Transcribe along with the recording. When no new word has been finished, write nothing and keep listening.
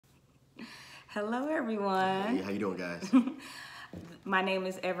Hello, everyone. Hey, how you doing, guys? My name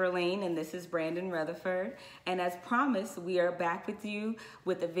is Everline, and this is Brandon Rutherford. And as promised, we are back with you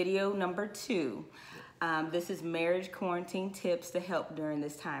with a video number 2. This is marriage quarantine tips to help during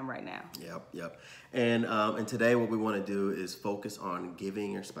this time right now. Yep. And today what we want to do is focus on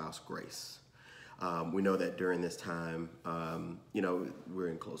giving your spouse grace. We know that during this time, we're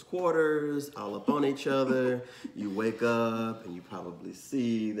in close quarters, all up on each other. You wake up and you probably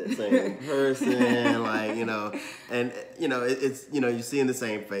see the same person, you're seeing the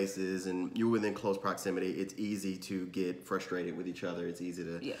same faces, and you're within close proximity. It's easy to get frustrated with each other. It's easy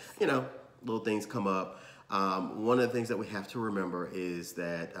to, little things come up. One of the things that we have to remember is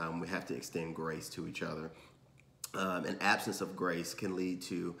that we have to extend grace to each other. An absence of grace can lead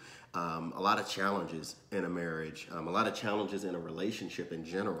to a lot of challenges in a marriage, a lot of challenges in a relationship in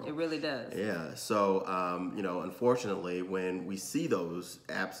general. It really does. Yeah. So, unfortunately, when we see those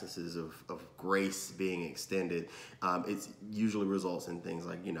absences of grace being extended, it usually results in things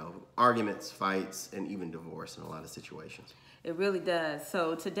like, arguments, fights, and even divorce in a lot of situations. It really does.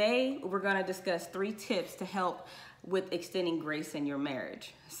 So today we're going to discuss 3 tips to help with extending grace in your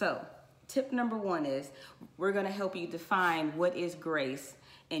marriage. So tip number 1 is we're going to help you define what is grace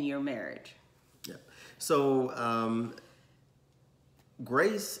in your marriage. Yeah. So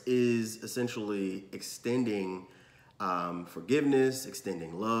grace is essentially extending forgiveness,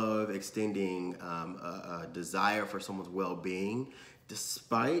 extending love, extending a desire for someone's well-being,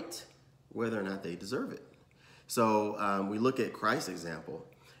 despite whether or not they deserve it. So we look at Christ's example.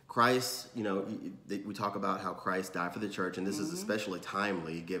 Christ, we talk about how Christ died for the church, and this is especially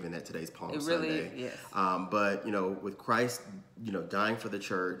timely given that today's Palm Sunday. It really is. But, with Christ, dying for the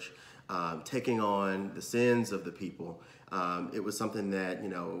church, taking on the sins of the people, it was something that,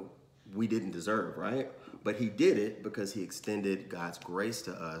 we didn't deserve, right? But he did it because he extended God's grace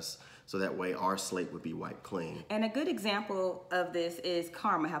to us, so that way our slate would be wiped clean. And a good example of this is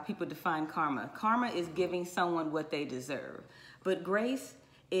karma, how people define karma. Karma is giving someone what they deserve, but grace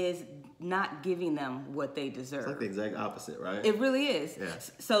is not giving them what they deserve. It's like the exact opposite, right? It really is. Yeah.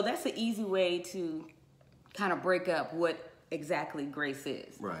 So that's an easy way to kind of break up what exactly grace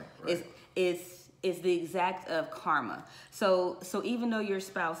is. Right. It's the exact of karma. So even though your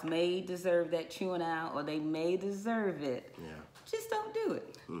spouse may deserve that chewing out, or they may deserve it, just don't do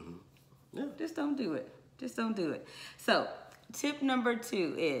it. Yeah. Just don't do it. Just don't do it. So tip number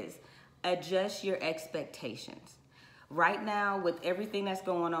 2 is adjust your expectations. Right now, with everything that's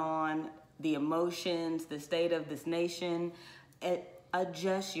going on, the emotions, the state of this nation,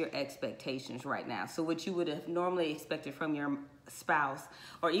 adjust your expectations right now. So what you would have normally expected from your spouse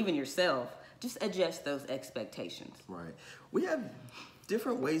or even yourself, just adjust those expectations. Right. We have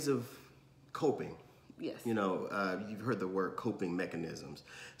different ways of coping. Yes. You've heard the word coping mechanisms.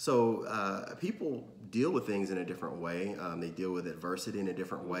 So people deal with things in a different way. They deal with adversity in a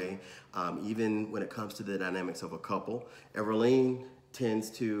different way. Even when it comes to the dynamics of a couple, Everline tends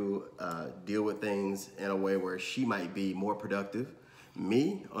to deal with things in a way where she might be more productive.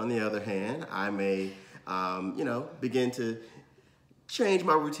 Me, on the other hand, I may, begin to change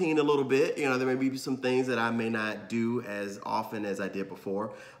my routine a little bit. There may be some things that I may not do as often as I did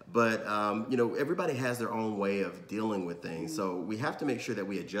before. But, everybody has their own way of dealing with things. So we have to make sure that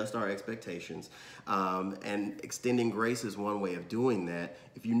we adjust our expectations. And extending grace is one way of doing that.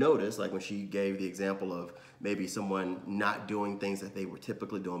 If you notice, like when she gave the example of maybe someone not doing things that they were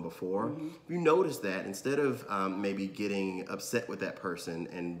typically doing before, if you notice that, instead of maybe getting upset with that person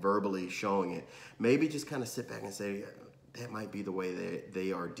and verbally showing it, maybe just kind of sit back and say, that might be the way that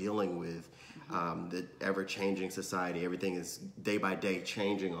they are dealing with the ever-changing society. Everything is day by day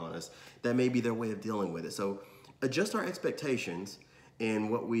changing on us. That may be their way of dealing with it. So adjust our expectations in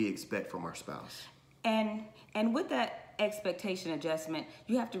what we expect from our spouse. And with that expectation adjustment,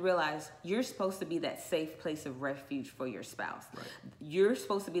 you have to realize you're supposed to be that safe place of refuge for your spouse. Right. You're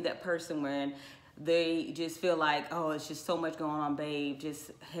supposed to be that person when they just feel like, oh, it's just so much going on, babe.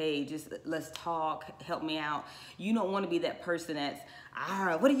 Just let's talk, help me out. You don't want to be that person that's,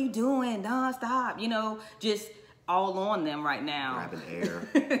 what are you doing? No, stop. Just all on them right now. Grabbing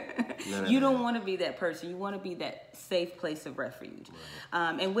air. You don't want to be that person. You want to be that safe place of refuge.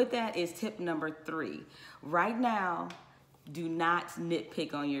 Right. And with that is tip number 3. Right now, do not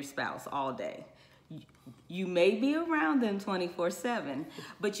nitpick on your spouse all day. You may be around them 24/7,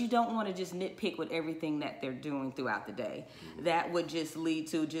 but you don't want to just nitpick with everything that they're doing throughout the day. That would just lead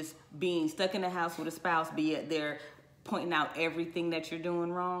to just being stuck in the house with a spouse, be it they're pointing out everything that you're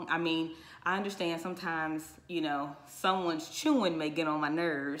doing wrong. I mean, I understand sometimes, someone's chewing may get on my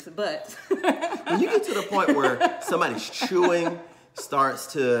nerves, but when you get to the point where somebody's chewing,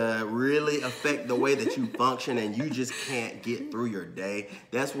 starts to really affect the way that you function and you just can't get through your day,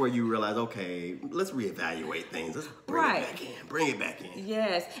 that's where you realize, okay, let's reevaluate things. Let's bring it back in.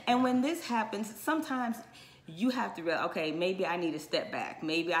 Yes. And when this happens, sometimes you have to realize, okay, maybe I need to step back.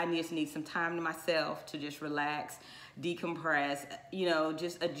 Maybe I just need some time to myself to just relax, decompress,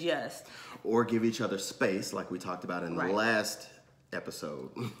 just adjust. Or give each other space, like we talked about in the last episode.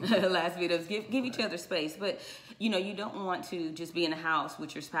 Last videos, give each other space. But, you don't want to just be in the house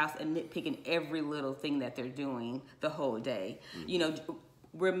with your spouse and nitpicking every little thing that they're doing the whole day.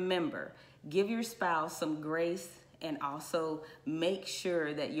 Remember, give your spouse some grace and also make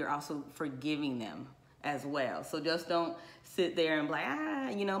sure that you're also forgiving them as well. So just don't sit there and be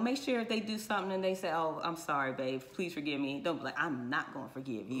like, make sure if they do something and they say, oh, I'm sorry, babe, please forgive me. Don't be like, I'm not going to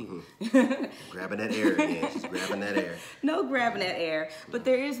forgive you. Grabbing that air again. She's grabbing that air. No grabbing that air. But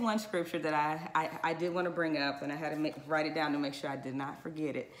there is one scripture that I did want to bring up, and I had to write it down to make sure I did not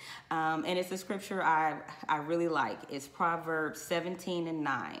forget it. And it's a scripture I really like. It's Proverbs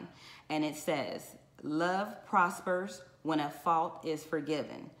 17:9. And it says, love prospers when a fault is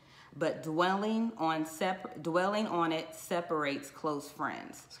forgiven, but dwelling on it separates close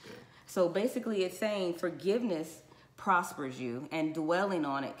friends. So basically it's saying forgiveness prospers you and dwelling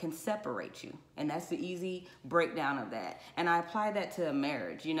on it can separate you. And that's the easy breakdown of that. And I apply that to a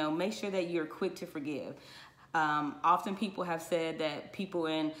marriage. Make sure that you're quick to forgive. Often people have said that people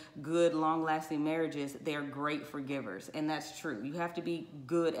in good, long-lasting marriages, they're great forgivers. And that's true. You have to be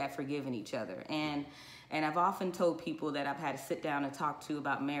good at forgiving each other. And I've often told people that I've had to sit down and talk to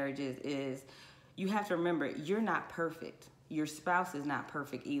about marriages is you have to remember, you're not perfect. Your spouse is not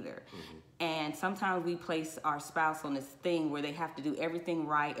perfect either. And sometimes we place our spouse on this thing where they have to do everything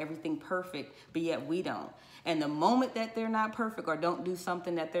right, everything perfect, but yet we don't. And the moment that they're not perfect or don't do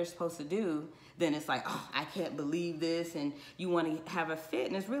something that they're supposed to do, then it's like, oh, I can't believe this. And you want to have a fit.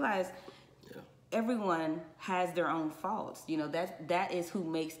 And it's realized everyone has their own faults. That is who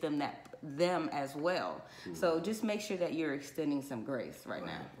makes them as well. So just make sure that you're extending some grace right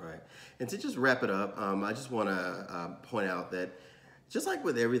now. Right. And to just wrap it up, I just want to point out that just like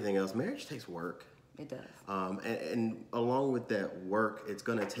with everything else, marriage takes work. It does. And along with that work, it's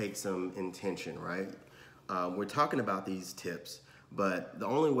going to take some intention, right? We're talking about these tips, but the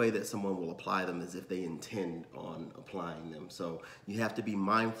only way that someone will apply them is if they intend on applying them. So you have to be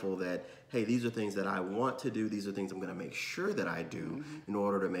mindful that, hey, these are things that I want to do. These are things I'm going to make sure that I do in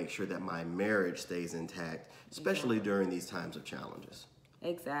order to make sure that my marriage stays intact, especially during these times of challenges.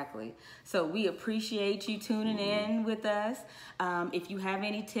 Exactly. So we appreciate you tuning in with us. If you have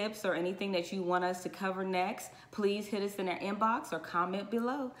any tips or anything that you want us to cover next, please hit us in our inbox or comment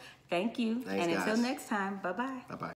below. Thank you. Thanks, and guys. Until next time, bye-bye. Bye-bye.